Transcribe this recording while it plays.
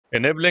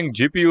Enabling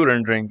GPU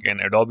rendering in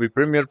Adobe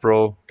Premiere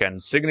Pro can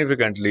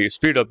significantly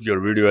speed up your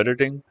video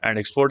editing and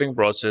exporting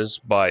process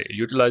by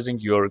utilizing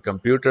your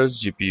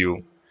computer's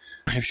GPU.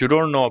 If you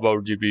don't know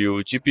about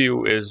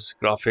GPU is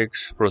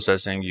graphics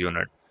processing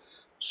unit.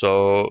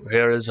 So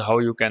here is how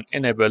you can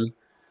enable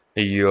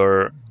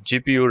your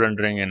GPU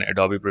rendering in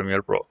Adobe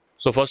Premiere Pro.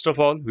 So first of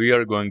all, we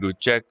are going to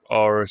check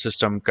our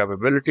system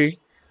capability.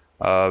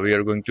 We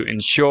are going to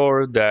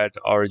ensure that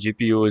our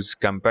GPU is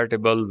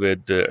compatible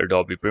with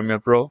Adobe Premiere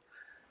Pro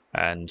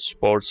and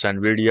supports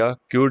NVIDIA,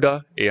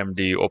 CUDA,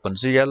 AMD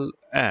OpenCL,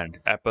 and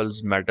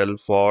Apple's Metal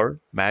for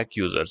Mac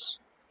users.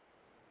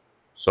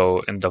 So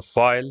in the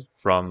file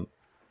from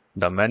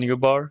the menu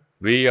bar,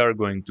 we are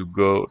going to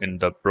go in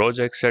the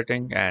project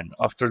setting, and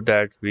after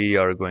that we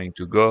are going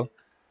to go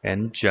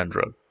in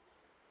general.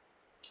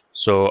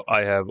 So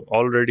I have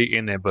already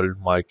enabled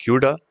my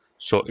CUDA.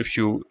 So if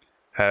you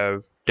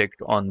have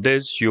ticked on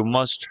this, you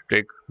must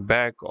tick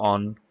back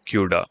on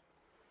CUDA.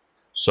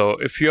 So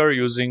if you are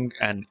using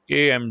an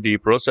AMD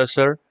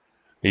processor,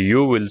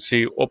 you will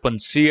see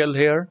OpenCL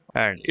here,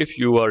 and if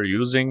you are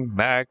using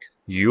Mac,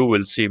 you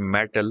will see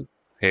Metal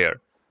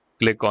here.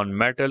 Click on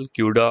Metal,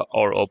 CUDA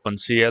or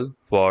OpenCL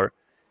for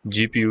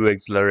GPU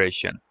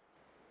acceleration.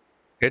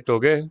 Hit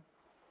OK.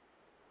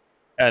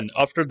 And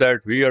after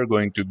that, we are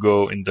going to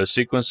go in the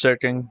sequence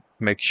setting.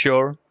 Make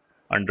sure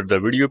under the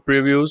video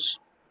previews,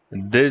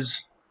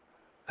 this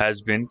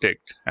has been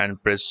ticked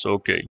and press OK.